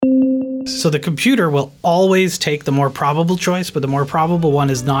So the computer will always take the more probable choice, but the more probable one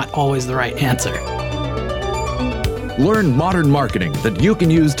is not always the right answer. Learn modern marketing that you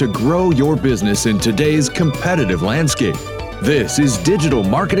can use to grow your business in today's competitive landscape. This is Digital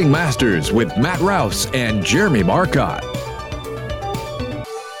Marketing Masters with Matt Rouse and Jeremy Marcotte.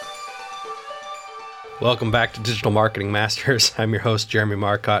 Welcome back to Digital Marketing Masters. I'm your host, Jeremy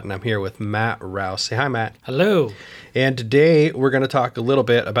Marcotte, and I'm here with Matt Rouse. Say hi, Matt. Hello. And today we're going to talk a little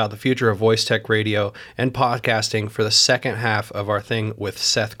bit about the future of voice tech radio and podcasting for the second half of our thing with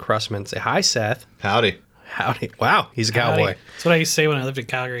Seth Crusman. Say hi, Seth. Howdy. Howdy. Wow, he's a cowboy. Howdy. That's what I used to say when I lived in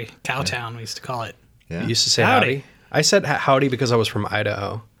Calgary. Cowtown, we used to call it. Yeah. You used to say howdy. I said howdy because I was from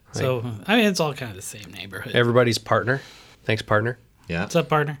Idaho. So, I mean, it's all kind of the same neighborhood. Everybody's partner. Thanks, partner. Yeah. What's up,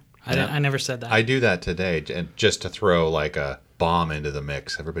 partner? I never said that. I do that today, and just to throw like a bomb into the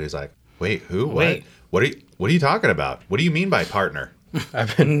mix. Everybody's like, "Wait, who? Wait. What are you talking about? What do you mean by partner?"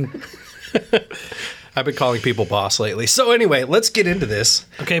 I've been calling people boss lately. So anyway, let's get into this.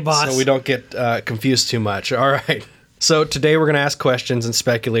 Okay, boss. So we don't get confused too much. All right. So today we're going to ask questions and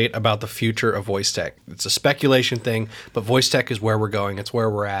speculate about the future of voice tech. It's a speculation thing, but voice tech is where we're going. It's where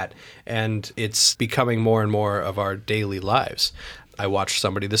we're at. And it's becoming more and more of our daily lives. I watched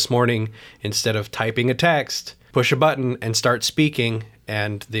somebody this morning, instead of typing a text, push a button and start speaking,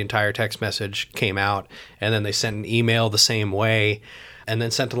 and the entire text message came out. And then they sent an email the same way, and then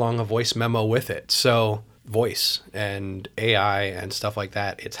sent along a voice memo with it. So voice and AI and stuff like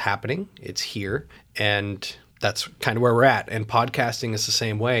that, it's happening. It's here. And that's kind of where we're at. And podcasting is the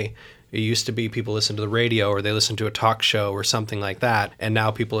same way. It used to be people listen to the radio or they listen to a talk show or something like that. And now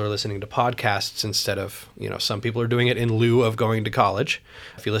people are listening to podcasts instead of, some people are doing it in lieu of going to college.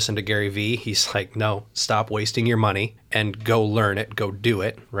 If you listen to Gary Vee, he's like, no, stop wasting your money and go learn it, go do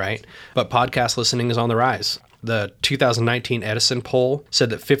it, right? But podcast listening is on the rise. The 2019 Edison poll said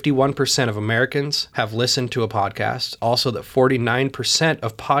that 51% of Americans have listened to a podcast. Also that 49%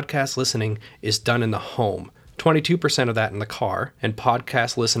 of podcast listening is done in the home. 22% of that in the car, and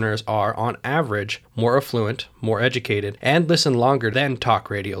podcast listeners are, on average, more affluent, more educated, and listen longer than talk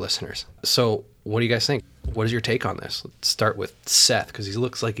radio listeners. So what do you guys think? What is your take on this? Let's start with Seth, because he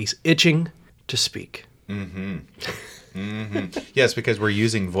looks like he's itching to speak. Yes, because we're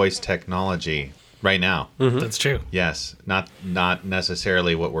using voice technology right now. That's true. Yes, not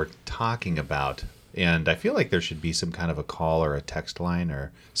necessarily what we're talking about. And I feel like there should be some kind of a call or a text line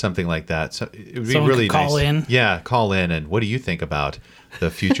or something like that. So it would be Someone really could call nice. in. Yeah, call in. And what do you think about the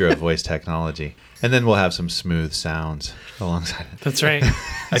future of voice technology? And then we'll have some smooth sounds alongside it. That's right.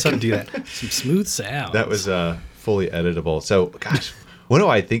 I can do that. Some smooth sounds. That was fully editable. So, gosh, what do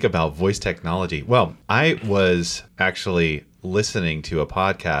I think about voice technology? Well, I was actually listening to a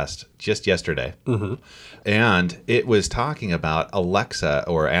podcast just yesterday. And it was talking about Alexa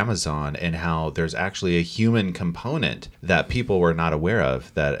or Amazon and how there's actually a human component that people were not aware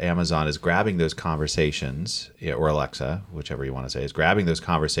of, that Amazon is grabbing those conversations, or Alexa, whichever you want to say, is grabbing those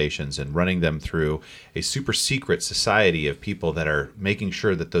conversations and running them through a super secret society of people that are making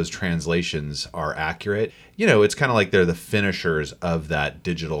sure that those translations are accurate. It's kind of like they're the finishers of that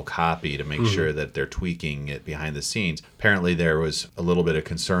digital copy to make sure that they're tweaking it behind the scenes. Apparently there was a little bit of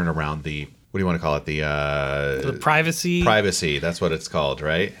concern around the, what do you want to call it? The privacy. Privacy, that's what it's called,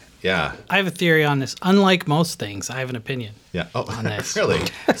 right? Yeah. I have a theory on this. Unlike most things, I have an opinion. Yeah. Oh, on this. Really?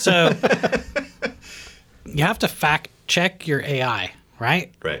 So you have to fact check your AI,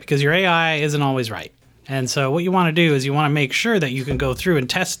 right? Right. Because your AI isn't always right. And so what you want to do is you want to make sure that you can go through and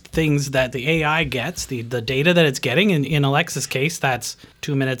test things that the AI gets, the data that it's getting. In Alexa's case, that's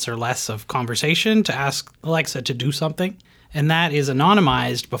 2 minutes or less of conversation to ask Alexa to do something. And that is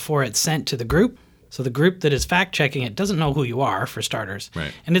anonymized before it's sent to the group. So the group that is fact-checking it doesn't know who you are, for starters.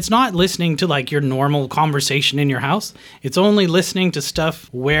 Right. And it's not listening to like your normal conversation in your house. It's only listening to stuff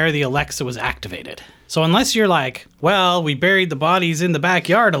where the Alexa was activated. So unless you're like, well, we buried the bodies in the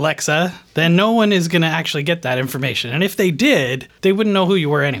backyard, Alexa, then no one is going to actually get that information. And if they did, they wouldn't know who you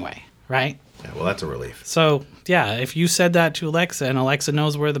were anyway, right? Yeah, well, that's a relief. So, yeah, if you said that to Alexa and Alexa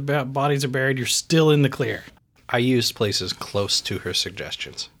knows where the bodies are buried, you're still in the clear. I used places close to her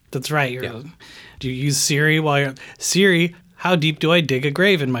suggestions. That's right. Do you use Siri while you're... Siri, how deep do I dig a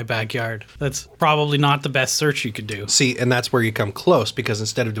grave in my backyard? That's probably not the best search you could do. See, and that's where you come close, because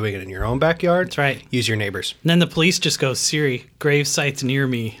instead of doing it in your own backyard, That's right. use your neighbor's. And then the police just go, Siri, grave sites near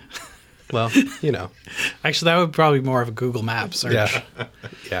me. Well, Actually, that would probably be more of a Google Maps search.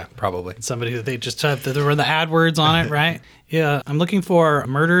 Yeah, probably. Somebody that they just have to run the AdWords on it, right? Yeah, I'm looking for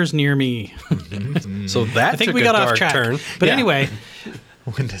murders near me. So that I think took we a got off dark track. turn. But Yeah. anyway,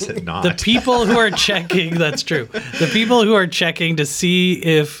 When does it not? The people who are checking, that's true. The people who are checking to see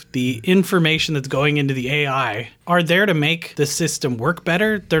if the information that's going into the AI are there to make the system work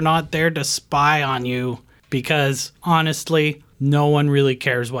better. They're not there to spy on you because, honestly, no one really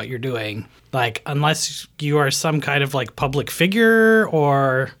cares what you're doing. Like, unless you are some kind of like public figure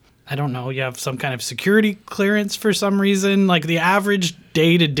or, I don't know, you have some kind of security clearance for some reason. Like the average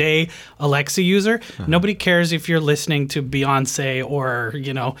day-to-day Alexa user, nobody cares if you're listening to Beyonce or,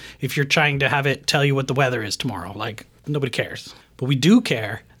 you know, if you're trying to have it tell you what the weather is tomorrow. Like, nobody cares. But we do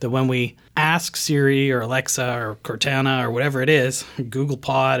care that when we ask Siri or Alexa or Cortana or whatever it is, Google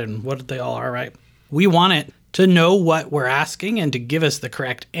Pod and what they all are, right? We want it to know what we're asking and to give us the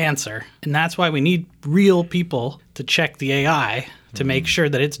correct answer. And that's why we need real people to check the AI to make sure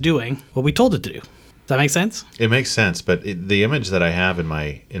that it's doing what we told it to do. Does that make sense? It makes sense, but the image that I have in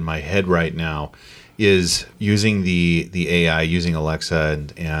my head right now is using the AI, using Alexa,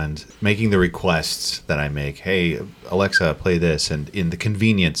 and making the requests that I make. Hey, Alexa, play this, and in the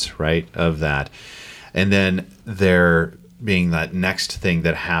convenience, right, of that. And then there being that next thing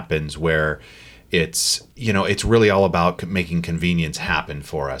that happens where it's, you know, it's really all about making convenience happen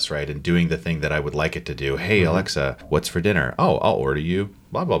for us, right? And doing the thing that I would like it to do. Hey, Alexa, what's for dinner? Oh, I'll order you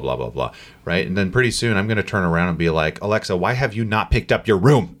blah, blah, blah, blah, blah, right? And then pretty soon I'm going to turn around and be like, Alexa, why have you not picked up your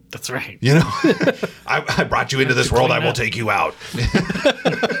room? That's right. You know, I brought you into this world. I will take you out.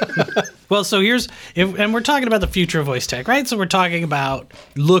 Well, so and we're talking about the future of voice tech, right? So we're talking about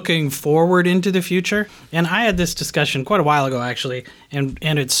looking forward into the future. And I had this discussion quite a while ago, actually, and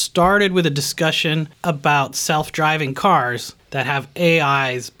it started with a discussion about self-driving cars that have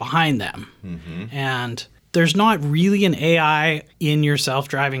AIs behind them. Mm-hmm. And there's not really an AI in your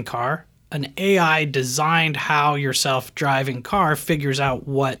self-driving car. An AI designed how your self-driving car figures out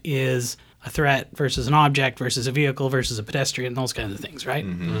what is a threat versus an object versus a vehicle versus a pedestrian, those kinds of things, right?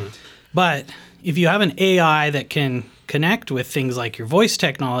 Mm-hmm. But if you have an AI that can connect with things like your voice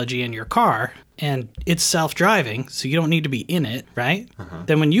technology in your car, and it's self-driving, so you don't need to be in it, right? Uh-huh.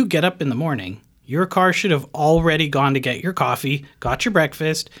 Then when you get up in the morning, your car should have already gone to get your coffee, got your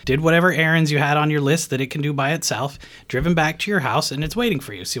breakfast, did whatever errands you had on your list that it can do by itself, driven back to your house, and it's waiting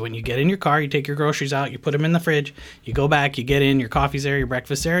for you. So when you get in your car, you take your groceries out, you put them in the fridge, you go back, you get in, your coffee's there, your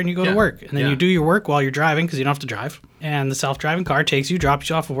breakfast's there, and you go to work. And then you do your work while you're driving because you don't have to drive. And the self-driving car takes you, drops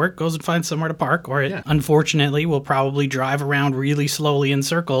you off of work, goes and finds somewhere to park, or it unfortunately will probably drive around really slowly in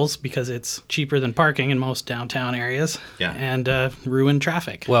circles because it's cheaper than parking in most downtown areas and ruin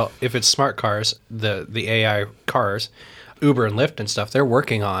traffic. Well, if it's smart cars, the AI cars, Uber and Lyft and stuff, they're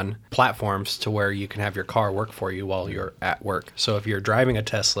working on platforms to where you can have your car work for you while you're at work. So if you're driving a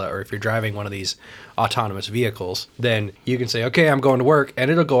Tesla or if you're driving one of these autonomous vehicles, then you can say, okay, I'm going to work,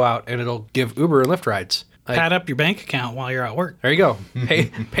 and it'll go out and it'll give Uber and Lyft rides. Pad up your bank account while you're at work. There you go.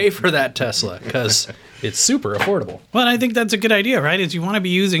 Pay for that Tesla because it's super affordable. Well, I think that's a good idea, right? Is you want to be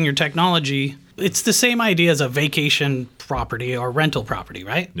using your technology. It's the same idea as a vacation property or rental property,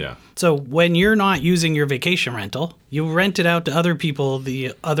 right? Yeah. So when you're not using your vacation rental, you rent it out to other people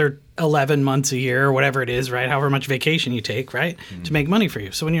the other 11 months a year or whatever it is, right? However much vacation you take, right? Mm-hmm. To make money for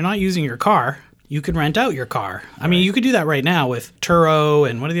you. So when you're not using your car, you could rent out your car. I mean, you could do that right now with Turo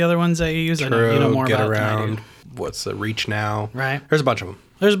and what are the other ones that you use? Turo, I know you know more Get about Around. than What's the Reach Now? Right. There's a bunch of them.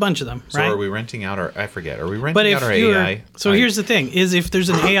 There's a bunch of them, so right? are we renting out our, I forget, are we renting out our AI? So here's the thing, is if there's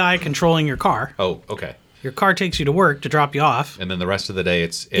an AI controlling your car, Oh, okay. your car takes you to work to drop you off, And then the rest of the day,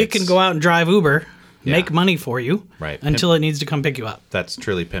 it can go out and drive Uber, make money for you, Right. until it needs to come pick you up. That's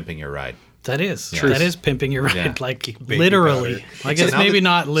truly pimping your ride. That is. That is pimping your ride, Yeah. like literally. I guess now maybe that-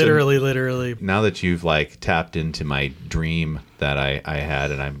 not literally. Now that you've like tapped into my dream that I had,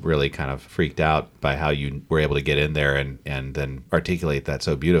 and I'm really kind of freaked out by how you were able to get in there and then articulate that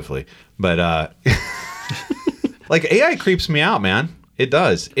so beautifully. But like AI creeps me out, man. It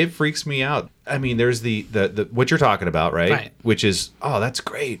does. It freaks me out. I mean, there's the what you're talking about, right? Right. Which is, oh, that's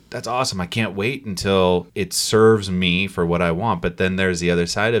great. That's awesome. I can't wait until it serves me for what I want. But then there's the other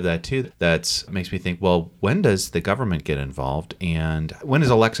side of that too. That makes me think, well, when does the government get involved? And when is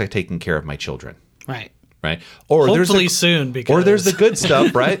Alexa taking care of my children? Right. Right. Or Hopefully soon, because... Or there's the good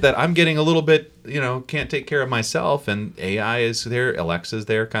stuff, right? That I'm getting a little bit, can't take care of myself, and AI is there, Alexa's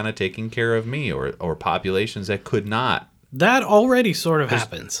there kind of taking care of me, or populations that could not. That already sort of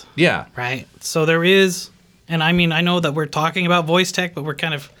happens. Yeah. Right? So there is, and I mean, I know that we're talking about voice tech, but we're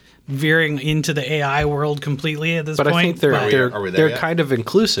kind of veering into the AI world completely at this point. But I think they're Are we there yet? kind of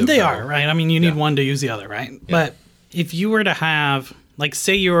inclusive. They though. are, right? I mean, you need one to use the other, right? Yeah. But if you were to have, like,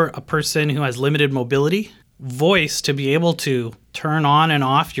 say you're a person who has limited mobility, voice to be able to turn on and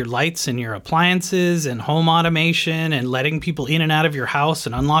off your lights and your appliances and home automation and letting people in and out of your house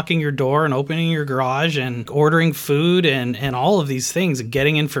and unlocking your door and opening your garage and ordering food and all of these things and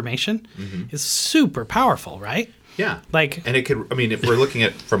getting information is super powerful, right? Yeah. Like, and it could, I mean, if we're looking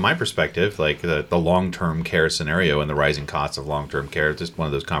at, from my perspective, like the long-term care scenario and the rising costs of long-term care, it's just one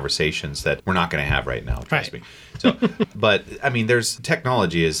of those conversations that we're not going to have right now, trust me. So, but I mean, there's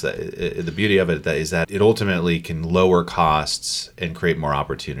technology is the beauty of it is that it ultimately can lower costs and create more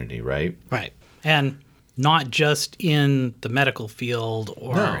opportunity, right? Right. And not just in the medical field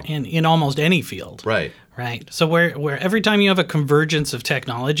or in almost any field. Right. Right. So where every time you have a convergence of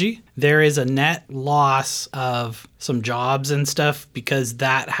technology, there is a net loss of some jobs and stuff because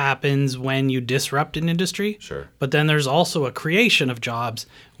that happens when you disrupt an industry. Sure. But then there's also a creation of jobs,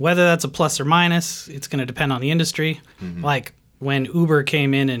 whether that's a plus or minus, it's going to depend on the industry. Like when Uber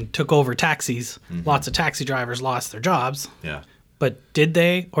came in and took over taxis, lots of taxi drivers lost their jobs. Yeah. But did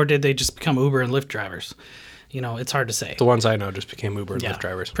they, or did they just become Uber and Lyft drivers? You know, it's hard to say. The ones I know just became Uber and Lyft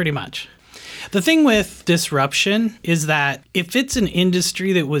drivers. Pretty much. The thing with disruption is that if it's an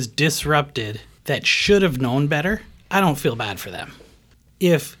industry that was disrupted that should have known better, I don't feel bad for them.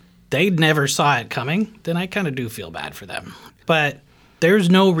 If they never saw it coming, then I kind of do feel bad for them. But there's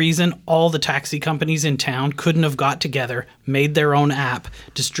no reason all the taxi companies in town couldn't have got together, made their own app,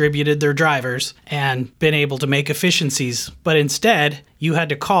 distributed their drivers, and been able to make efficiencies. But instead, you had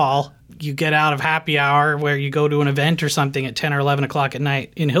to call. You get out of happy hour where you go to an event or something at 10 or 11 o'clock at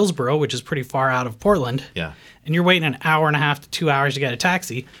night in Hillsboro, which is pretty far out of Portland. Yeah. And you're waiting an hour and a half to 2 hours to get a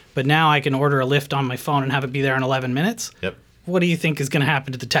taxi. But now I can order a Lyft on my phone and have it be there in 11 minutes. Yep. What do you think is going to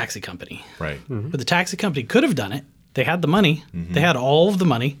happen to the taxi company? Right. But the taxi company could have done it. They had the money. They had all of the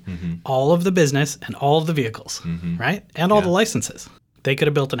money, all of the business, and all of the vehicles, right? And all the licenses. They could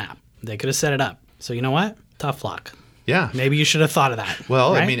have built an app. They could have set it up. So you know what? Tough luck. Yeah. Maybe you should have thought of that.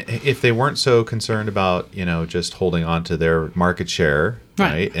 Well, right? I mean, if they weren't so concerned about, just holding on to their market share,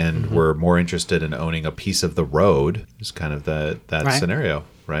 right? And were more interested in owning a piece of the road, is kind of that scenario,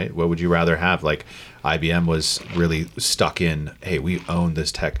 right? What would you rather have? Like IBM was really stuck in, hey, we own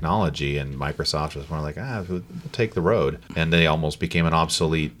this technology, and Microsoft was more like, we'll take the road. And they almost became an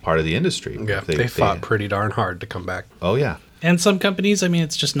obsolete part of the industry. Yeah, they fought pretty darn hard to come back. Oh, yeah. And some companies, I mean,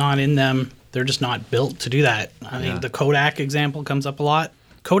 it's just not in them. They're just not built to do that. I mean, the Kodak example comes up a lot.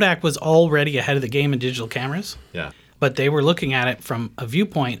 Kodak was already ahead of the game in digital cameras. Yeah. But they were looking at it from a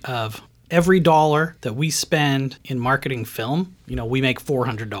viewpoint of every dollar that we spend in marketing film, we make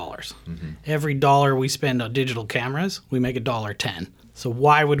 $400. Every dollar we spend on digital cameras, we make $1.10. So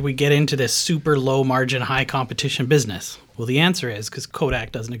why would we get into this super low margin, high competition business? Well, the answer is because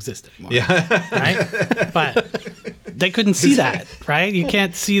Kodak doesn't exist anymore. Yeah. Right? But they couldn't see that, right? You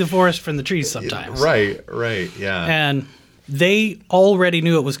can't see the forest from the trees sometimes. Right, yeah. And they already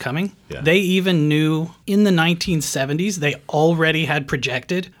knew it was coming. Yeah. They even knew in the 1970s, they already had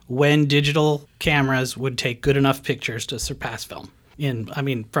projected when digital cameras would take good enough pictures to surpass film. When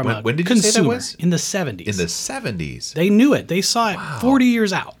did you say that was? In the 70s. In the 70s. They knew it. They saw it 40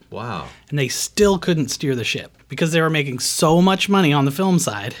 years out. Wow. And they still couldn't steer the ship because they were making so much money on the film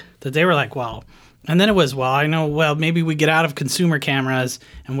side that they were like, well, and then it was, maybe we get out of consumer cameras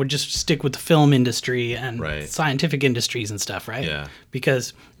and we'll just stick with the film industry and scientific industries and stuff, right? Yeah.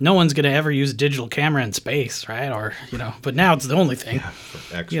 Because no one's going to ever use a digital camera in space, right? Or, but now it's the only thing. Yeah,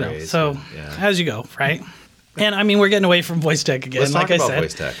 for X-rays. As you go, right? And I mean, we're getting away from voice tech again, let's like talk I about said.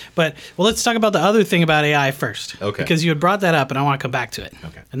 Voice tech. But let's talk about the other thing about AI first. Okay. Because you had brought that up, and I want to come back to it.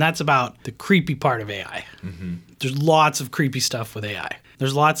 Okay. And that's about the creepy part of AI. There's lots of creepy stuff with AI.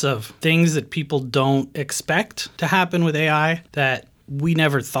 There's lots of things that people don't expect to happen with AI that we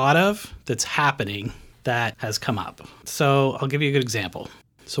never thought of that's happening that has come up. So I'll give you a good example.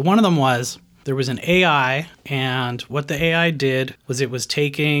 So one of them was there was an AI, and what the AI did was it was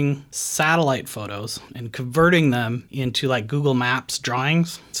taking satellite photos and converting them into like Google Maps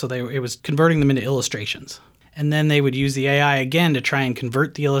drawings. So it was converting them into illustrations. And then they would use the AI again to try and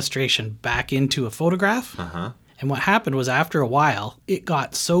convert the illustration back into a photograph. And what happened was after a while, it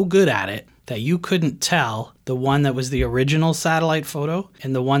got so good at it that you couldn't tell the one that was the original satellite photo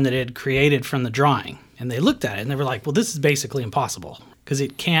and the one that it had created from the drawing. And they looked at it and they were like, well, this is basically impossible because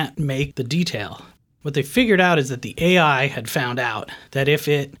it can't make the detail. What they figured out is that the AI had found out that if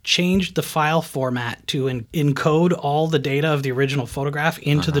it changed the file format to encode all the data of the original photograph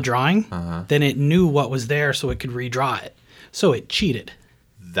into the drawing, then it knew what was there so it could redraw it. So it cheated.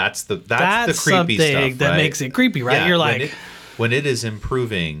 That's the creepy something stuff, that right? makes it creepy, right? Yeah, You're like, when it is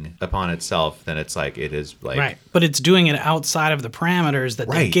improving upon itself, then it's like it is like Right. But it's doing it outside of the parameters that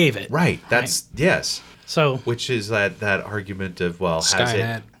they gave it. Right. That's yes. So Which is that argument of has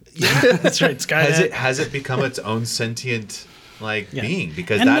Skynet. it that's right. Skynet. has it become its own sentient being?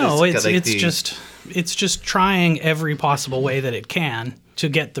 Because And that no, is it's just trying every possible way that it can to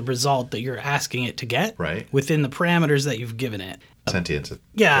get the result that you're asking it to get. Right. Within the parameters that you've given it. sentience.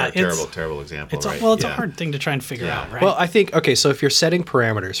 Yeah, it's- terrible example. It's right? it's a Yeah. hard thing to try and figure out, right? Well, I think, okay, so if you're setting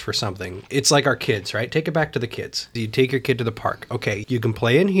parameters for something, it's like our kids, right? Take it back to the kids. You take your kid to the park. Okay, you can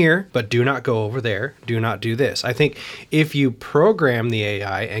play in here, but do not go over there. Do not do this. I think if you program the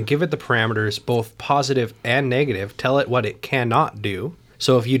AI and give it the parameters, both positive and negative, tell it what it cannot do.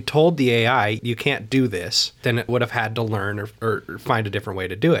 So if you told the AI, you can't do this, then it would have had to learn or find a different way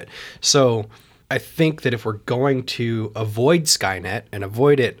to do it. So I think that if we're going to avoid Skynet and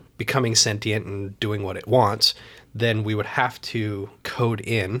avoid it becoming sentient and doing what it wants, then we would have to code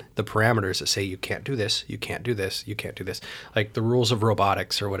in the parameters that say you can't do this, you can't do this, you can't do this. Like the rules of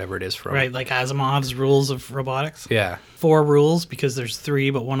robotics or whatever it is from. right, like Asimov's rules of robotics. Yeah. 4 rules because there's 3,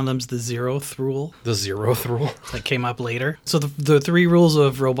 but one of them's the 0th rule The 0th rule. that came up later. So the 3 rules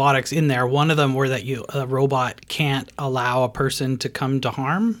of robotics in there, one of them were that a robot can't allow a person to come to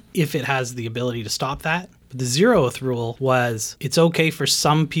harm if it has the ability to stop that. But the 0th rule was it's okay for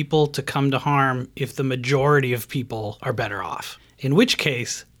some people to come to harm if the majority of people are better off. In which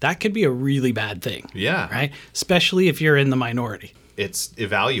case, that could be a really bad thing. Yeah. Right? Especially if you're in the minority. It's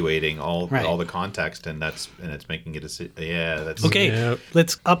evaluating all Right. the context, and it's making it that's Okay, Yep.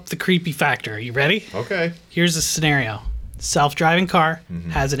 let's up the creepy factor. Are you ready? okay. Here's a scenario. Self-driving car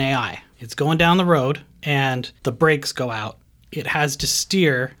has an AI. It's going down the road and the brakes go out. It has to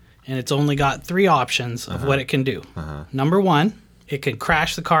steer and it's only got 3 options of what it can do. Number 1, it can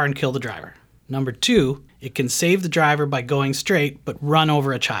crash the car and kill the driver. Number 2, it can save the driver by going straight but run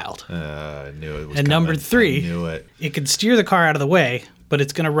over a child. I knew it was And number coming. 3, I knew it. it can steer the car out of the way, but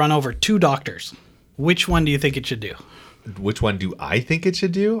it's going to run over 2 doctors. Which one do you think it should do? Which one do I think it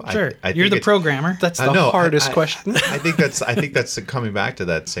should do? Sure, I you're think the it's- programmer. That's I the know, hardest question. I think that's coming back to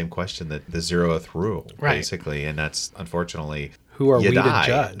that same question, that the 0th rule, Right. basically, and that's unfortunately Who are you we to die.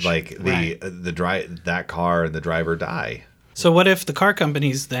 judge? Like Right. that car and the driver die. So what if the car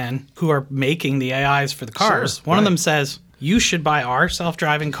companies then, who are making the AIs for the cars, Sure, one of right. them says, you should buy our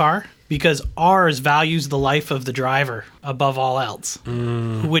self-driving car because ours values the life of the driver above all else.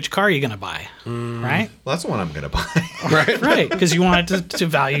 Which car are you going to buy? Right? Well, that's the one I'm going to buy. Right. Because you want it to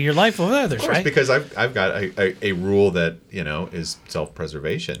value your life over others, right? Because I've got a rule that is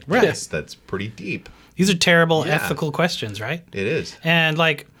self-preservation. Right. That's pretty deep. These are terrible Yeah. ethical questions, right? It is. And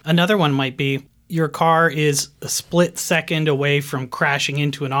like another one might be your car is a split second away from crashing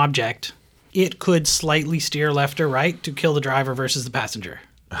into an object. It could slightly steer left or right to kill the driver versus the passenger.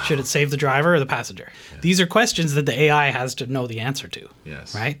 Should it save the driver or the passenger? These are questions that the AI has to know the answer to.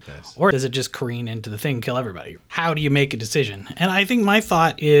 Yes, Right? yes. Or does it just careen into the thing and kill everybody? How do you make a decision? And I think my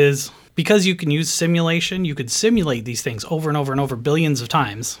thought is because you can use simulation, you could simulate these things over and over and over billions of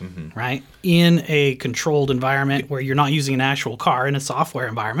times, right? In a controlled environment where you're not using an actual car, in a software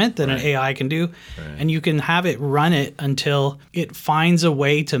environment that an AI can do. And you can have it run it until it finds a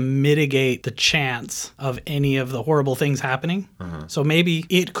way to mitigate the chance of any of the horrible things happening. So maybe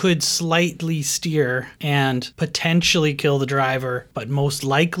it could slightly steer and potentially kill the driver, but most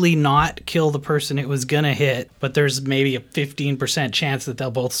likely not kill the person it was going to hit. But there's maybe a 15% chance that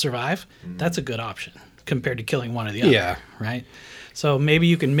they'll both survive. That's a good option compared to killing one or the other. Yeah. Right? So maybe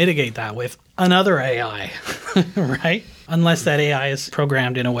you can mitigate that with another AI, right? Unless that AI is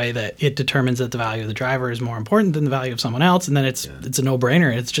programmed in a way that it determines that the value of the driver is more important than the value of someone else, and then it's a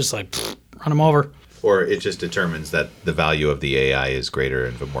no-brainer. It's just like, run them over. Or it just determines that the value of the AI is greater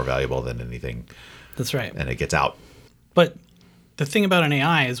and more valuable than anything, That's right. and it gets out. But the thing about an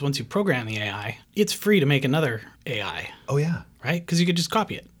AI is once you program the AI, it's free to make another AI, Oh yeah. right? Because you could just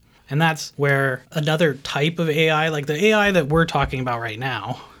copy it. And that's where another type of AI, like the AI that we're talking about right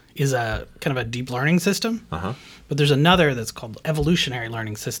now, is a kind of a deep learning system. But there's another that's called evolutionary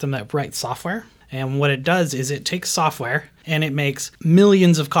learning system that writes software. And what it does is it takes software and it makes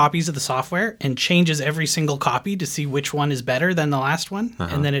millions of copies of the software and changes every single copy to see which one is better than the last one.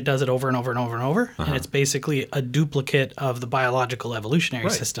 And then it does it over and over and over and over. And it's basically a duplicate of the biological evolutionary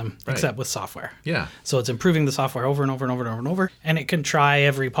system, except with software. Yeah. So it's improving the software over and over and over and over and over. And it can try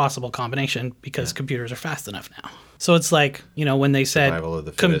every possible combination because computers are fast enough now. So it's like, when they said Survival of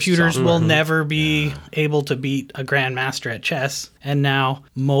the fittest computers song. will never be able to beat a grandmaster at chess. And now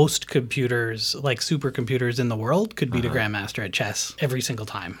most computers, like supercomputers in the world, could beat a grandmaster at chess every single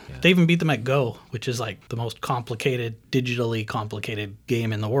time. They even beat them at Go, which is like the most complicated, digitally complicated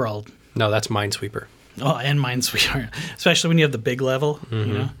game in the world. No, that's Minesweeper. Oh, and Minesweeper, especially when you have the big level,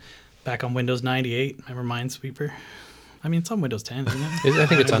 back on Windows 98. Remember Minesweeper? I mean, it's on Windows 10, isn't it? I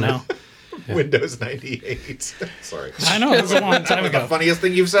think it's on now. Windows 98. Sorry. I know, it was a long time The ago. funniest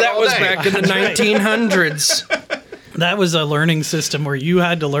thing you've said That all was day. back in the 1900s. That was a learning system where you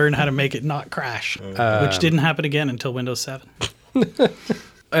had to learn how to make it not crash, which didn't happen again until Windows 7.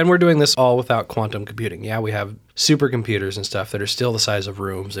 And we're doing this all without quantum computing. Yeah, we have supercomputers and stuff that are still the size of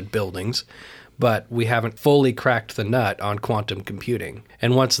rooms and buildings, but we haven't fully cracked the nut on quantum computing.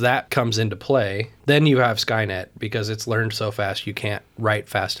 And once that comes into play, then you have Skynet, because it's learned so fast you can't write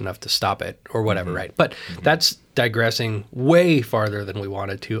fast enough to stop it or whatever, right? But that's digressing way farther than we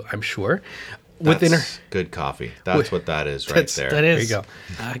wanted to, I'm sure. That's good coffee. That's what that is right there. That is. There you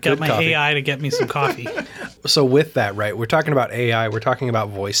go. I got Good my coffee. AI to get me some coffee. So with that, right, we're talking about AI, we're talking about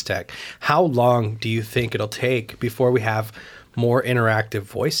voice tech. How long do you think it'll take before we have more interactive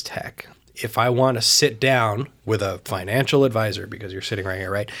voice tech? If I want to sit down with a financial advisor, because you're sitting right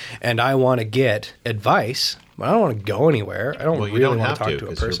here, right, and I want to get advice, but I don't want to go anywhere. I don't Well, you really don't want have to talk to a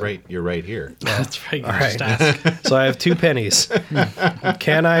because person. you're right here. That's right. You All just right. ask. So I have 2 pennies.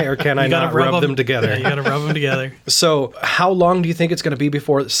 Can I or can I You gotta not rub them together? Yeah, you got to rub them together. So how long do you think it's going to be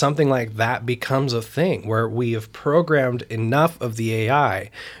before something like that becomes a thing, where we have programmed enough of the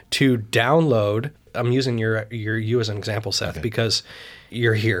AI to download? I'm using you as an example, Seth, because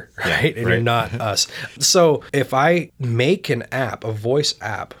you're here, right? And you're right. not us. So if I make an app, a voice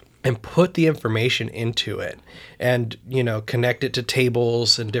app, and put the information into it and, connect it to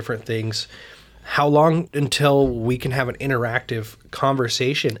tables and different things, how long until we can have an interactive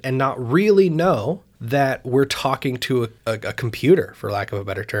conversation and not really know that we're talking to a computer, for lack of a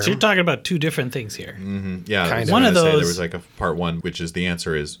better term? So you're talking about two different things here. Yeah, Kind I was of. One of gonna say those- there was like a part one, which is the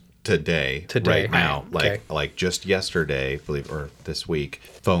answer is today, Today. right now, Right. Okay. like just yesterday, or this week,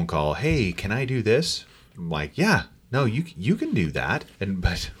 phone call. Hey, can I do this? I'm like, yeah, no, you can do that.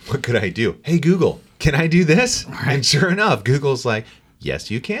 But what could I do? Hey, Google, can I do this? And sure enough, Google's like, yes,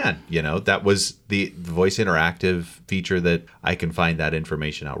 you can. That was the voice interactive feature that I can find that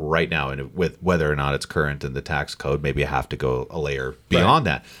information out right now. And with whether or not it's current in the tax code, maybe I have to go a layer beyond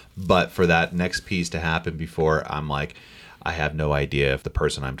that. But for that next piece to happen before, I'm like, I have no idea if the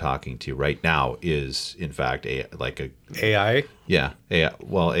person I'm talking to right now is, in fact, AI. AI? Yeah, AI.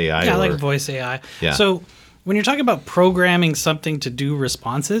 Well, AI. Yeah, or, like voice AI. Yeah. So when you're talking about programming something to do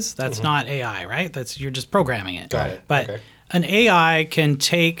responses, that's not AI, right? You're just programming it. Got it. But Okay. an AI can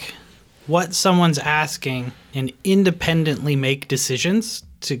take what someone's asking and independently make decisions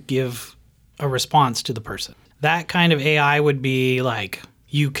to give a response to the person. That kind of AI would be like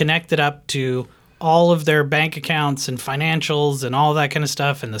you connect it up to all of their bank accounts and financials and all that kind of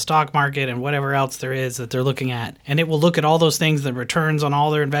stuff and the stock market and whatever else there is that they're looking at. And it will look at all those things, the returns on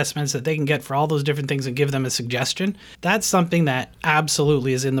all their investments that they can get for all those different things and give them a suggestion. That's something that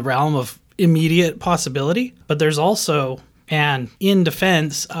absolutely is in the realm of immediate possibility. But there's also, and in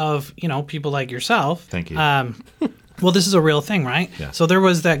defense of, people like yourself. Thank you. Well, this is a real thing, right? Yeah. So there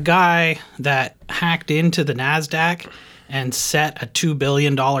was that guy that hacked into the NASDAQ and set a $2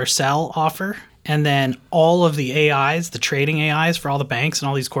 billion sell offer. And then all of the AIs, the trading AIs for all the banks and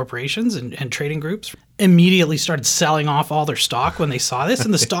all these corporations and trading groups immediately started selling off all their stock when they saw this.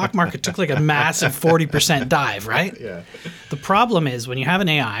 And the stock market took like a massive 40% dive, right? Yeah. The problem is when you have an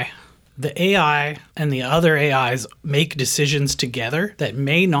AI, the AI and the other AIs make decisions together that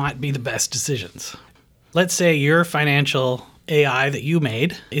may not be the best decisions. Let's say your financial AI that you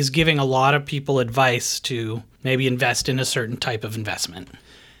made is giving a lot of people advice to maybe invest in a certain type of investment.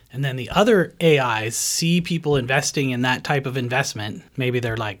 And then the other AIs see people investing in that type of investment. Maybe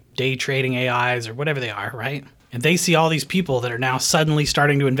they're like day trading AIs or whatever they are, right? And they see all these people that are now suddenly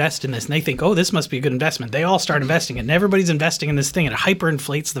starting to invest in this. And they think, oh, this must be a good investment. They all start investing it. And everybody's investing in this thing. And it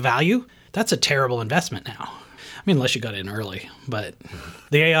hyperinflates the value. That's a terrible investment now. I mean, unless you got in early. But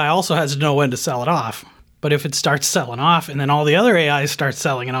the AI also has to know when to sell it off. But if it starts selling off and then all the other AIs start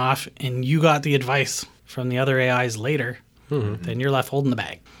selling it off and you got the advice from the other AIs later, then you're left holding the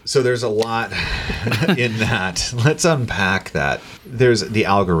bag. So there's a lot in that. Let's unpack that. There's the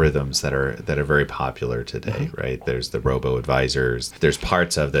algorithms that are very popular today, right? There's the robo advisors. There's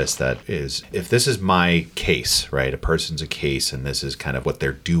parts of this that is, if this is my case, right? A person's a case, and this is kind of what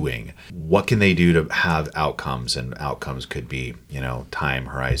they're doing. What can they do to have outcomes? And outcomes could be, time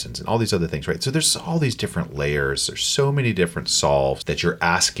horizons and all these other things, right? So there's all these different layers. There's so many different solves that you're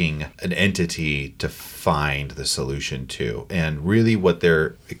asking an entity to find the solution to. And really what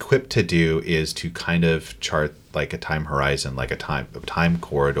they're equipped to do is to kind of chart like a time horizon, like a time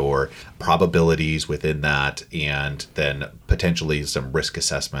corridor, probabilities within that, and then potentially some risk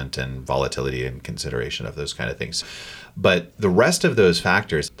assessment and volatility and consideration of those kind of things. But the rest of those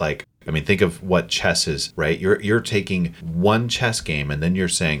factors, think of what chess is, right? You're taking one chess game and then you're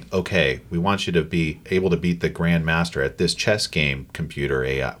saying, okay, we want you to be able to beat the grandmaster at this chess game, computer,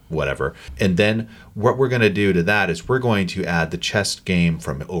 AI, whatever. And then what we're going to do to that is we're going to add the chess game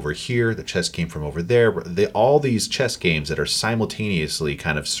from over here, the chess game from over there, all these chess games that are simultaneously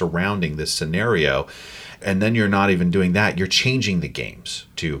kind of surrounding this scenario. And then you're not even doing that. You're changing the games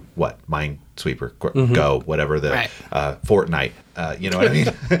to what? Minesweeper, Go, whatever the Fortnite. You know what I mean?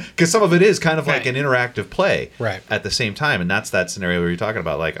 Because some of it is kind of like an interactive play at the same time. And that's that scenario where you're talking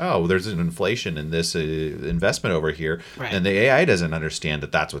about there's an inflation in this investment over here. Right. And the AI doesn't understand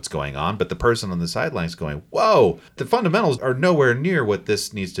that that's what's going on. But the person on the sidelines going, whoa, the fundamentals are nowhere near what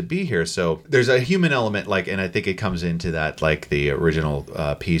this needs to be here. So there's a human element, and I think it comes into that, the original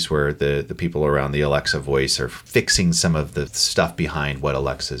piece where the people around the Alexa voice are fixing some of the stuff behind what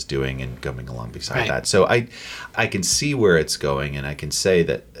Alexa's doing and coming along beside that. So I can see where it's going, and I can say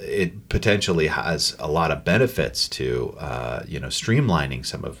that it potentially has a lot of benefits to streamlining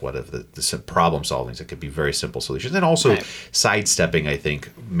some of the problem solvings that could be very simple solutions, and also sidestepping, I think,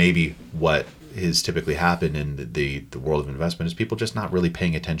 maybe what has typically happened in the world of investment is people just not really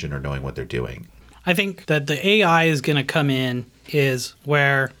paying attention or knowing what they're doing. I think that the AI is going to come in is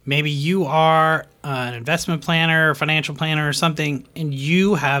where maybe you are an investment planner or financial planner or something, and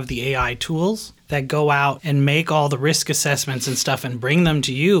you have the AI tools that go out and make all the risk assessments and stuff and bring them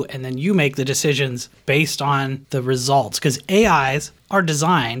to you, and then you make the decisions based on the results. Because AIs are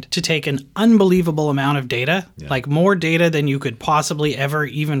designed to take an unbelievable amount of data, like more data than you could possibly ever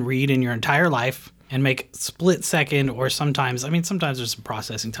even read in your entire life, and make split second, or sometimes there's some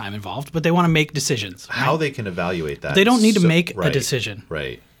processing time involved, but they want to make decisions. How they can evaluate that? They don't need to make a decision.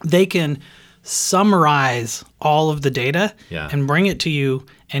 Right. They can summarize all of the data and bring it to you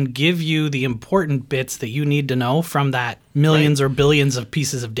and give you the important bits that you need to know from that millions or billions of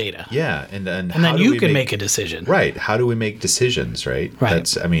pieces of data. Yeah, and then you can make a decision. Right. How do we make decisions, right?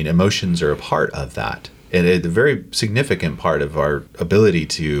 Emotions are a part of that. And a very significant part of our ability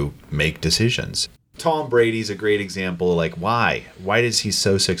to make decisions. Tom Brady's a great example. Why? Why is he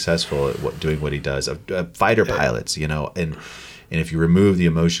so successful at doing what he does? Fighter pilots, and if you remove the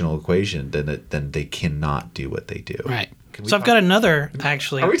emotional equation, then they cannot do what they do. Right. So I've got another,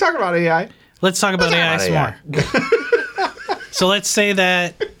 actually. Are we talking about AI? Let's talk about AI some more. So let's say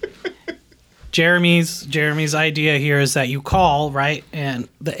that Jeremy's idea here is that you call, right, and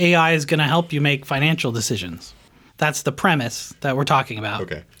the AI is going to help you make financial decisions. That's the premise that we're talking about.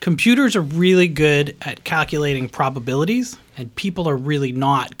 Okay. Computers are really good at calculating probabilities, and people are really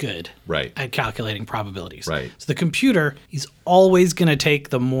not good at calculating probabilities. Right. So the computer is always going to take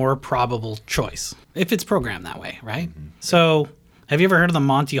the more probable choice, if it's programmed that way, right? Mm-hmm. So have you ever heard of the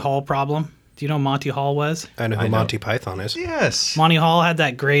Monty Hall problem? Do you know who Monty Hall was? I know who Monty Python is. Yes. Monty Hall had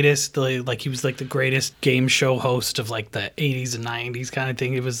that greatest, he was the greatest game show host of the 80s and 90s kind of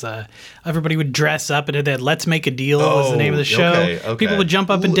thing. It was, everybody would dress up, and it had Let's Make a Deal was the name of the show. Okay. People would jump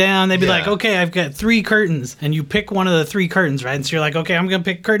up and down. They'd be like, okay, I've got 3 curtains. And you pick one of the 3 curtains, right? And so you're like, okay, I'm going to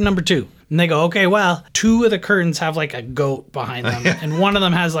pick curtain number 2. And they go, okay, well, 2 of the curtains have a goat behind them, and one of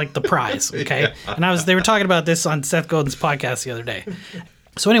them has the prize, okay? And they were talking about this on Seth Godin's podcast the other day.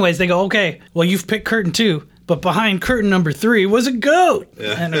 So anyways, they go, okay, well, you've picked curtain 2, but behind curtain number 3 was a goat.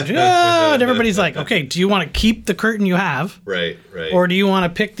 And everybody's like, okay, do you want to keep the curtain you have? Right. Or do you want to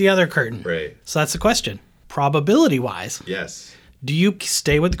pick the other curtain? Right. So that's the question. Probability-wise, yes. Do you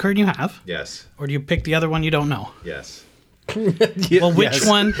stay with the curtain you have? Yes. Or do you pick the other one you don't know? Yes. Well, which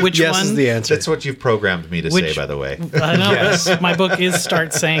one? Yes is the answer. That's what you've programmed me to say, by the way. I know. Yes. My book is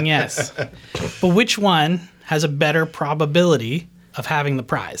Start Saying Yes. But which one has a better probability of having the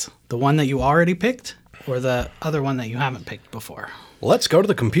prize? The one that you already picked, or the other one that you haven't picked before? Let's go to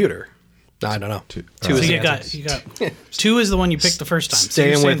the computer. I don't know. 2 is the answer. You got 2 is the one you picked the first time.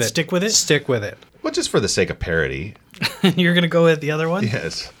 Staying with it. Stick with it? Stick with it. Well, just for the sake of parody. You're going to go with the other one?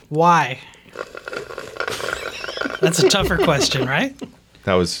 Yes. Why? That's a tougher question, right?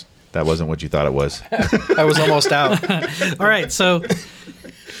 That wasn't what you thought it was. I was almost out. All right, so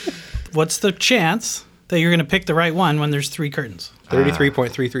what's the chance that you're going to pick the right one when there's 3 curtains?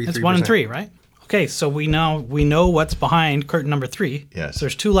 33.333%. It's 1 in 3, right? Okay, so we know what's behind curtain number 3. Yes. So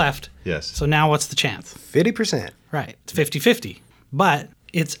there's 2 left. Yes. So now what's the chance? 50%. Right. It's 50-50. But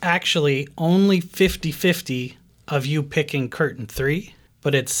it's actually only 50-50 of you picking curtain 3,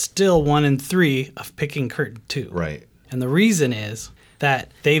 but it's still 1 in 3 of picking curtain 2. Right. And the reason is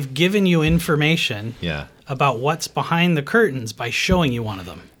that they've given you information Yeah. about what's behind the curtains by showing you one of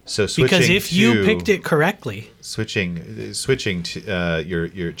them. So switching Because if you picked it correctly, switching to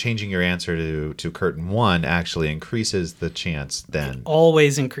you're changing your answer to curtain 1 actually increases the chance then.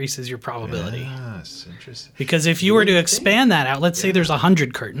 always increases your probability. Yes, interesting. Because if you were to expand that out, let's say there's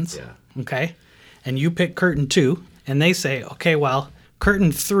 100 curtains, okay, and you pick curtain 2, and they say, okay, well,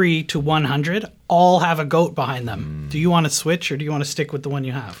 curtain 3 to 100 all have a goat behind them. Do you want to switch or do you want to stick with the one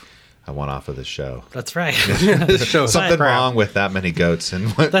you have? I want off of the show. That's right. This show is Something crap. wong with that many goats in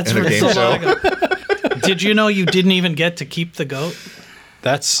That's a right. game That's a show. lot of goat. Did you know you didn't even get to keep the goat?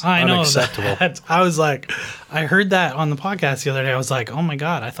 That's I know unacceptable. that. I was like, I heard that on the podcast the other day. I was like, oh my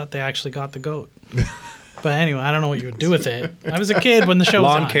God, I thought they actually got the goat. But anyway, I don't know what you would do with it. I was a kid when the show was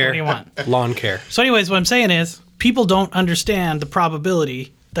Lawn on. care. What do you want? Lawn care. So anyways, what I'm saying is people don't understand the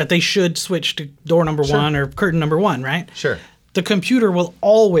probability that they should switch to door number 1 or curtain number 1, right? Sure. The computer will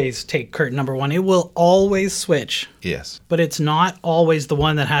always take curtain number 1. It will always switch, Yes. but it's not always the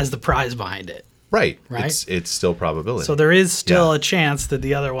one that has the prize behind it. Right. Right? It's still probability. So there is still Yeah. a chance that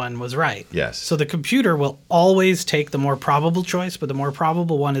the other one was right. Yes. So the computer will always take the more probable choice, but the more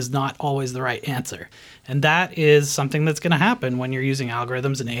probable one is not always the right answer. And that is something that's going to happen when you're using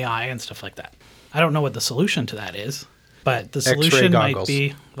algorithms and AI and stuff like that. I don't know what the solution to that is, but the X-ray solution might goggles.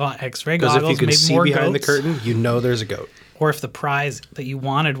 be, well, X-ray Because goggles, if you can maybe see more behind goats, the curtain, you know there's a goat. or if the prize that you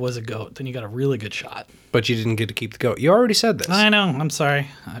wanted was a goat, then you got a really good shot. But you didn't get to keep the goat. You already said this. I know. I'm sorry.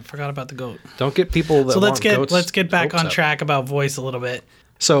 I forgot about the goat. Don't get people that So want goats let's get back hopes on up. track about voice a little bit.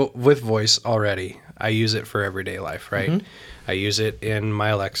 So with voice already, I use it for everyday life, right? I use it in my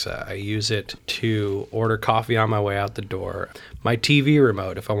Alexa. I use it to order coffee on my way out the door. My TV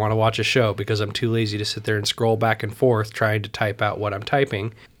remote, if I want to watch a show because I'm too lazy to sit there and scroll back and forth trying to type out what I'm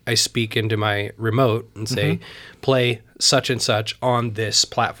typing, I speak into my remote and say, play such and such on this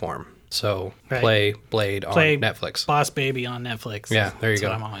platform. So Right. play Blade on Play Netflix. Boss Baby on Netflix. Yeah, there you That's go.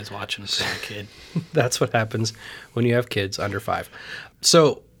 what I'm always watching as a kid. That's what happens when you have kids under 5.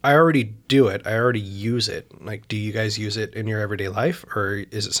 So I already do it. I already use it. Like, do you guys use it in your everyday life, or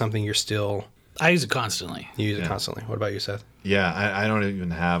is it something you're still I use it constantly. you use it constantly? What about you, Seth? Yeah, I don't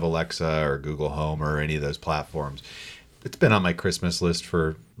even have Alexa or Google Home or any of those platforms. It's been on my Christmas list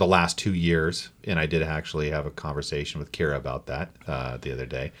for the last 2 years, and I did actually have a conversation with Kira about that the other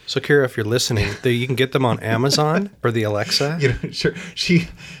day. So, Kira, if you're listening, you can get them on Amazon for the Alexa. You know, sure. She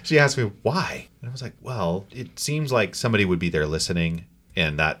asked me why, and I was like, well, it seems like somebody would be there listening,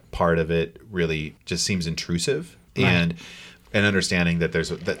 and that part of it really just seems intrusive, and understanding that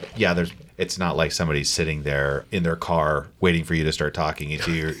there's it's not like somebody's sitting there in their car waiting for you to start talking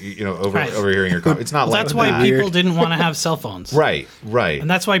into your Right. overhearing your car. It's not like That's why that. people didn't want to have cell phones. Right. And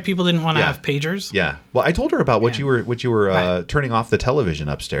that's why people didn't want to Yeah. have pagers. Yeah. Well, I told her about what you were Right. turning off the television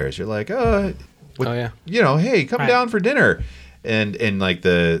upstairs. You're like, Oh, yeah. hey, come Right. down for dinner. And like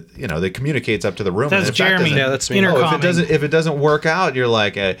that communicates up to the room. That's and if that Jeremy. doesn't- Yeah, that's me. intercomming. if it doesn't work out, you're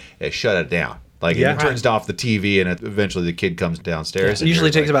like, hey, shut it down. Like Yeah. it turns off the TV, and eventually the kid comes downstairs. It and usually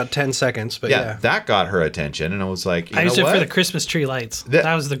you're takes like, about 10 seconds, but yeah, yeah. that got her attention, and I was like, I used know it for what? the Christmas tree lights. That-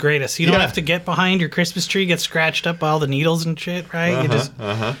 That was the greatest. You don't Yeah. have to get behind your Christmas tree, get scratched up by all the needles and shit, right? You just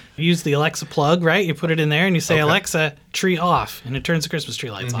use the Alexa plug, right? You put it in there and you say, Alexa, tree off, and it turns the Christmas tree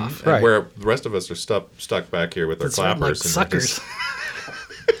lights off. Right. Where the rest of us are stuck back here with our It's like clappers. and we're suckers. just-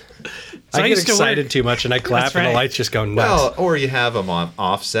 So I get used to work- excited too much and I clap That's and the right. lights just go nuts. Well, or you have them on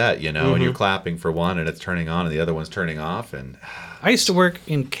offset, and you're clapping for one and it's turning on and the other one's turning off. And I used to work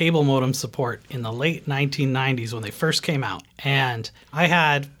in cable modem support in the late 1990s when they first came out. And I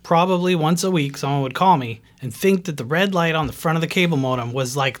had probably once a week someone would call me and think that the red light on the front of the cable modem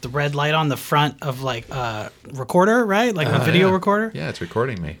was like the red light on the front of like a recorder, right? Like a video recorder. yeah, it's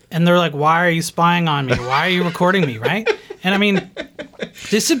recording me. And they're like, why are you spying on me? Why are you recording me, right? And I mean,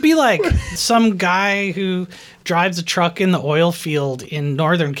 this would be like some guy who drives a truck in the oil field in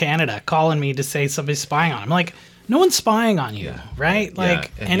northern Canada calling me to say somebody's spying on him. Like, no one's spying on you, right? Like,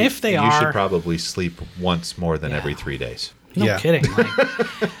 Yeah, and you- if they you are, should probably sleep once more than every 3 days. no Yeah. kidding.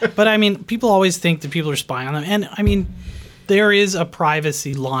 Like, but I mean, people always think that people are spying on them. And I mean, there is a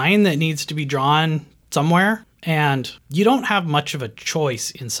privacy line that needs to be drawn somewhere. And you don't have much of a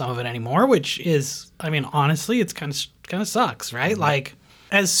choice in some of it anymore, which is, I mean, honestly, it's kind of sucks, right? Like,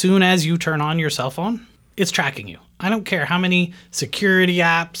 as soon as you turn on your cell phone, it's tracking you. I don't care how many security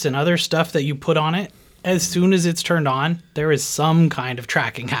apps and other stuff that you put on it. As soon as it's turned on, there is some kind of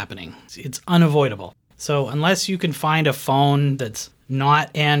tracking happening. It's unavoidable. So unless you can find a phone that's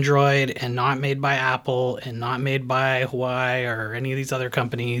not Android and not made by Apple and not made by Huawei or any of these other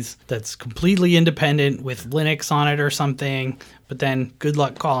companies, that's completely independent with Linux on it or something, but then good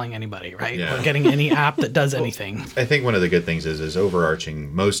luck calling anybody, right? Yeah. Or getting any app that does anything. I think one of the good things is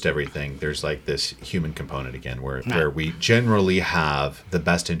overarching most everything, there's like this human component again where we generally have the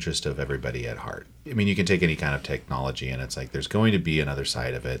best interest of everybody at heart. I mean, you can take any kind of technology and it's like there's going to be another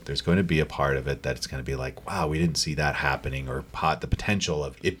side of it. There's going to be a part of it that's going to be like, wow, we didn't see that happening, or the potential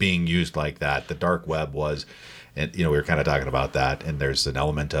of it being used like that. The dark web was, and we were kind of talking about that, and there's an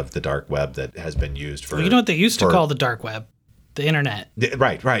element of the dark web that has been used for... Well, you know what they used to call the dark web? The internet.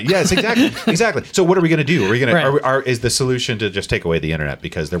 Right. Yes, exactly. So what are we going to do? Are we going to? Is the solution to just take away the internet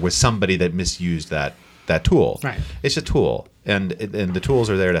because there was somebody that misused that tool? Right. It's a tool, and the tools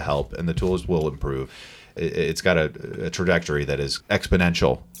are there to help, and the tools will improve. It's got a trajectory that is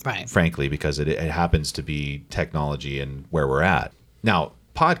exponential, right? Frankly, because it happens to be technology and where we're at now.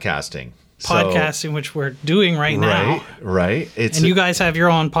 Podcasting, which we're doing right now. Right. And you guys have your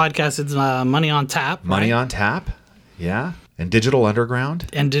own podcast. It's Money on Tap. Money on Tap. Yeah. And Digital Underground.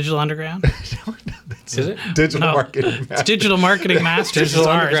 Is it? Digital Marketing Masters. It's Digital Marketing Masters. Digital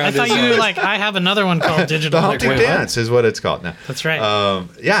Underground. I thought you were like, I have another one called Digital The Humpty Dance is what it's called now. That's right.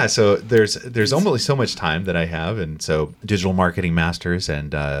 Yeah, so there's only so much time that I have. And so Digital Marketing Masters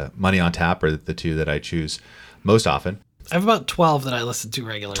and Money on Tap are the two that I choose most often. I have about 12 that I listen to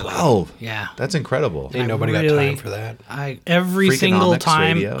regularly. 12? Yeah. That's incredible. Ain't nobody got time for that. Every single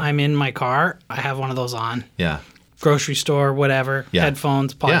time radio. I'm in my car, I have one of those on. Yeah. Grocery store, whatever,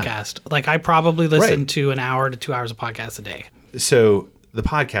 headphones, podcast. Yeah. Like I probably listen to an hour to 2 hours of podcasts a day. So the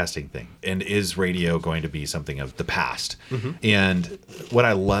podcasting thing, and is radio going to be something of the past? Mm-hmm. And what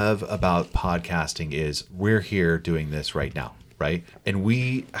I love about podcasting is we're here doing this right now. Right. And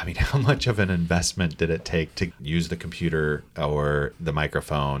how much of an investment did it take to use the computer or the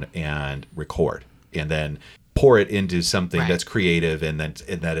microphone and record and then pour it into something that's creative and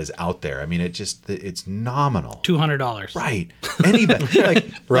that is out there? I mean, it's nominal. $200. Right.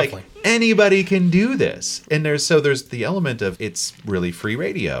 Anybody, like anybody can do this. And there's the element of it's really free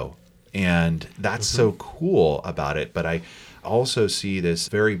radio. And that's so cool about it. But I also see this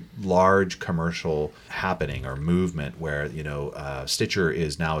very large commercial happening or movement where Stitcher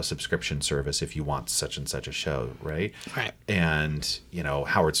is now a subscription service if you want such and such a show, right? And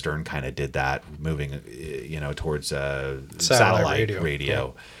Howard Stern kind of did that, moving towards satellite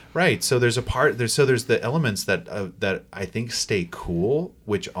radio. Right. So there's there's the elements that I think stay cool,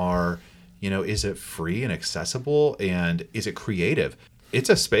 which are is it free and accessible, and is it creative? It's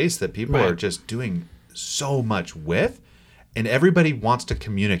a space that people are just doing so much with. And everybody wants to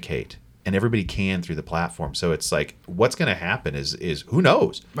communicate, and everybody can through the platform. So it's like, what's going to happen is who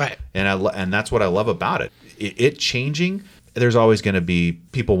knows, right? And that's what I love about it. It changing. There's always going to be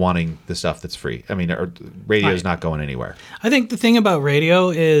people wanting the stuff that's free. I mean, radio is not going anywhere. I think the thing about radio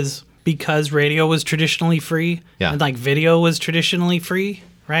is because radio was traditionally free, and like video was traditionally free,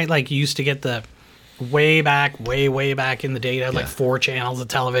 right? Like you used to get the way back in the day, you had like 4 channels of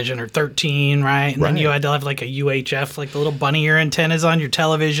television or 13, right? And then you had to have like a UHF, like the little bunny ear antennas on your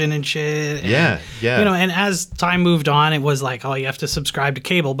television and shit. And, and as time moved on, it was like, oh, you have to subscribe to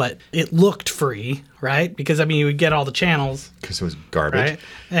cable, but it looked free, right? Because I mean, you would get all the channels. Because it was garbage. Right?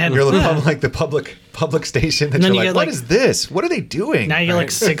 And you're the public station, and you're like, what is this? What are they doing? Now you get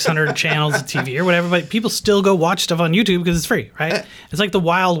like 600 channels of TV or whatever, but people still go watch stuff on YouTube because it's free, right? It's like the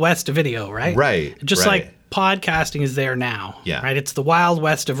Wild West of video, right? Right. Just like podcasting is there now, yeah. Right? It's the Wild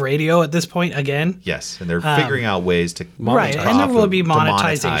West of radio at this point again. Yes, and they're figuring out ways to monetize, right, and there will be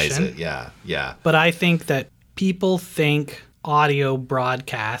monetization. It. Yeah. But I think that people think audio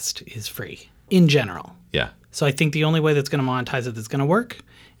broadcast is free in general. Yeah. So I think the only way that's going to monetize it that's going to work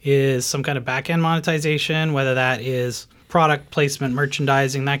is some kind of back-end monetization, whether that is product placement,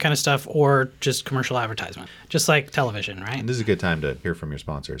 merchandising, that kind of stuff, or just commercial advertisement, just like television, right? And this is a good time to hear from your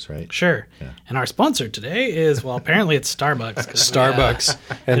sponsors, right? Sure. Yeah. And our sponsor today is, well, apparently it's Starbucks. Starbucks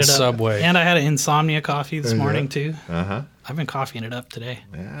and Subway. And I had an insomnia coffee this morning, too. Uh-huh. I've been coffeeing it up today,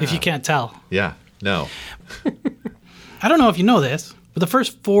 yeah. If you can't tell. Yeah, no. I don't know if you know this, but the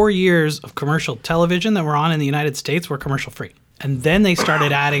first 4 years of commercial television that were on in the United States were commercial free. And then they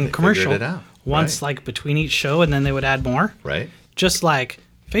started adding commercial once, like between each show, and then they would add more. Right. Just like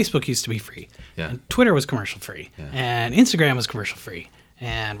Facebook used to be free. Yeah. And Twitter was commercial free. Yeah. And Instagram was commercial free.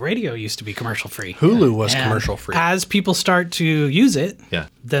 And radio used to be commercial free. Hulu was And commercial free. As people start to use it, Yeah.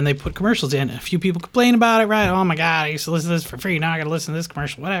 then they put commercials in. A few people complain about it, right? Oh my God, I used to listen to this for free. Now I got to listen to this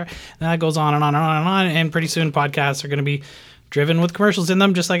commercial, whatever. And that goes on and on and on and on. And pretty soon podcasts are going to be driven with commercials in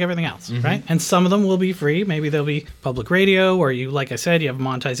them, just like everything else, right? And some of them will be free. Maybe they'll be public radio, or you, like I said, you have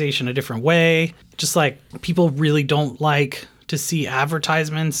monetization a different way. Just like people really don't like to see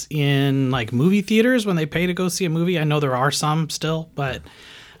advertisements in like movie theaters when they pay to go see a movie. I know there are some still, but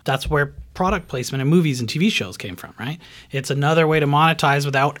that's where product placement in movies and TV shows came from, right? It's another way to monetize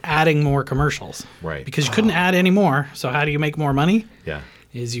without adding more commercials. Right. Because you couldn't add any more. So how do you make more money? Yeah.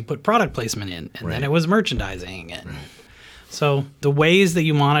 Is you put product placement in, and Right. then it was merchandising. And so the ways that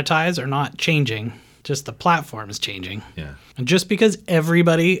you monetize are not changing, just the platform is changing. Yeah. And just because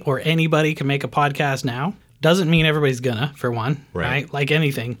everybody or anybody can make a podcast now doesn't mean everybody's gonna, for one, Right. right? Like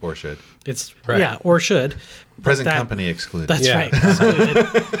anything. Or should. It's, Right. yeah, or should. Present that- company excluded. That's Yeah. right.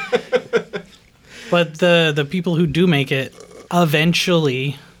 Excluded. But the people who do make it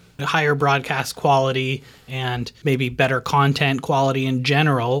eventually higher broadcast quality and maybe better content quality in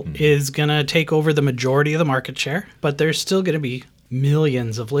general is going to take over the majority of the market share. But there's still going to be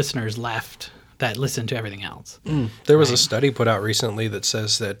millions of listeners left that listen to everything else. There was a study put out recently that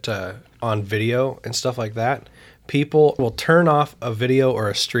says that on video and stuff like that, people will turn off a video or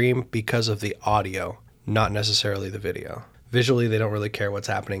a stream because of the audio, not necessarily the video. Visually, they don't really care what's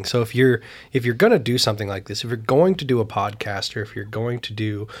happening. So if you're going to do something like this, if you're going to do a podcast, or if you're going to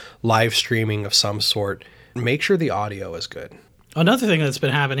do live streaming of some sort, make sure the audio is good. Another thing that's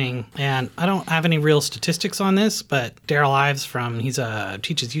been happening, and I don't have any real statistics on this, but Daryl Ives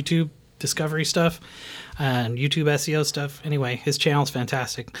teaches YouTube discovery stuff and YouTube SEO stuff. Anyway, his channel's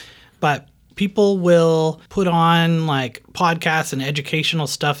fantastic. But people will put on like podcasts and educational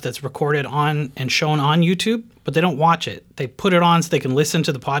stuff that's recorded on and shown on YouTube, but they don't watch it. They put it on so they can listen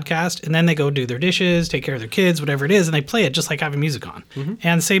to the podcast, and then they go do their dishes, take care of their kids, whatever it is, and they play it just like having music on.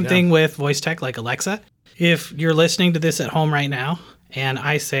 And same thing with voice tech like Alexa. If you're listening to this at home right now and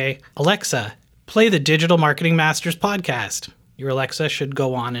I say, Alexa, play the Digital Marketing Masters podcast, your Alexa should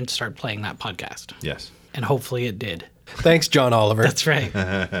go on and start playing that podcast. Yes. And hopefully it did. Thanks, John Oliver. That's right.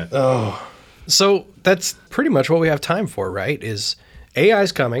 So that's pretty much what we have time for, right? Is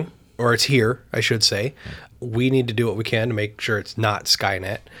AI's coming, or it's here, I should say. We need to do what we can to make sure it's not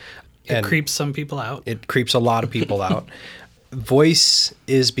Skynet. It creeps some people out. It creeps a lot of people out. Voice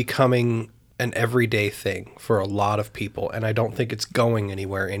is becoming an everyday thing for a lot of people, and I don't think it's going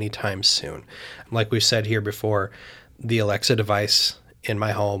anywhere anytime soon. Like we've said here before, the Alexa device in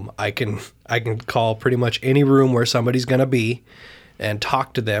my home, I can call pretty much any room where somebody's going to be and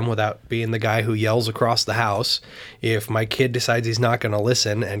talk to them without being the guy who yells across the house. If my kid decides he's not going to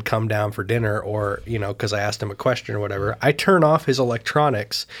listen and come down for dinner, or, because I asked him a question or whatever, I turn off his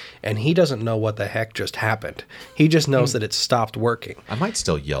electronics and he doesn't know what the heck just happened. He just knows that it stopped working. I might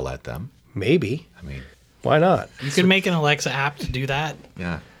still yell at them. Maybe. I mean, Why not? You can make an Alexa app to do that.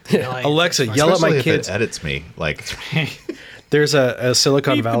 yeah. You're like, Alexa, yell at Especially my if kids. it edits me. Like, There's a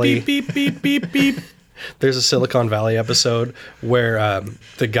Silicon beep, Valley. beep, beep, beep, beep, beep. There's a Silicon Valley episode where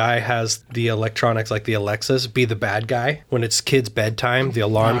the guy has the electronics, like the Alexas, be the bad guy. When it's kids' bedtime, the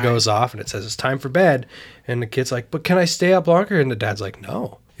alarm Right. goes off and it says it's time for bed. And the kid's like, but can I stay up longer? And the dad's like,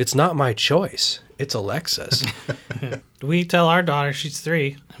 no, it's not my choice. It's Alexa's. We tell our daughter, she's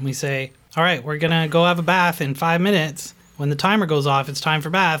 3, and we say, all right, we're going to go have a bath in 5 minutes. When the timer goes off, it's time for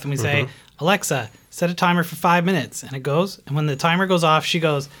bath. And we say, Alexa, set a timer for 5 minutes. And it goes. And when the timer goes off, she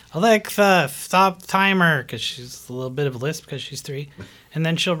goes, Alexa, stop timer. Because she's a little bit of a lisp because she's 3. And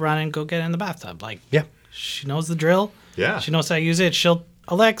then she'll run and go get in the bathtub. Like, Yeah. she knows the drill. Yeah. She knows how to use it. She'll,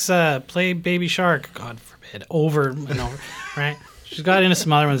 Alexa, play Baby Shark. God forbid. Over and over. Right? She's got into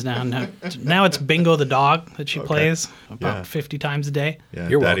some other ones now. Now it's Bingo the dog that she plays about Yeah. 50 times a day. yeah,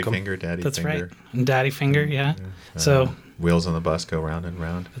 You're Daddy welcome. Finger, Daddy That's Finger. right. And Daddy Finger, yeah. So Wheels on the bus go round and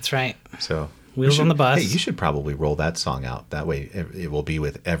round. that's right. So Wheels you on the bus. Hey, you should probably roll that song out. That way, it will be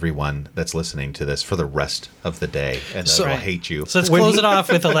with everyone that's listening to this for the rest of the day, and they'll Right. hate you. So let's close it off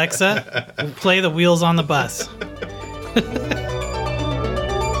with Alexa. Play the Wheels on the Bus.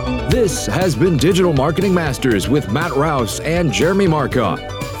 This has been Digital Marketing Masters with Matt Rouse and Jeremy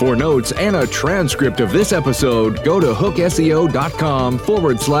Marcotte. For notes and a transcript of this episode, go to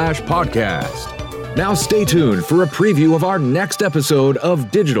hookseo.com/podcast. Now stay tuned for a preview of our next episode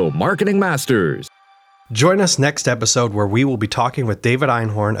of Digital Marketing Masters. Join us next episode where we will be talking with David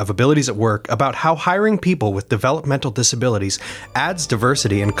Einhorn of Abilities at Work about how hiring people with developmental disabilities adds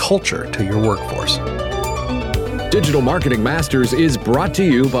diversity and culture to your workforce. Digital Marketing Masters is brought to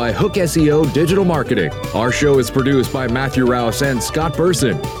you by Hook SEO Digital Marketing. Our show is produced by Matthew Rouse and Scott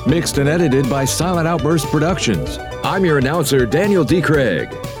Burson, mixed and edited by Silent Outburst Productions. I'm your announcer, Daniel D.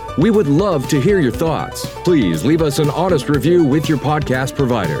 Craig. We would love to hear your thoughts. Please leave us an honest review with your podcast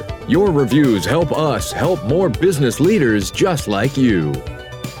provider. Your reviews help us help more business leaders just like you.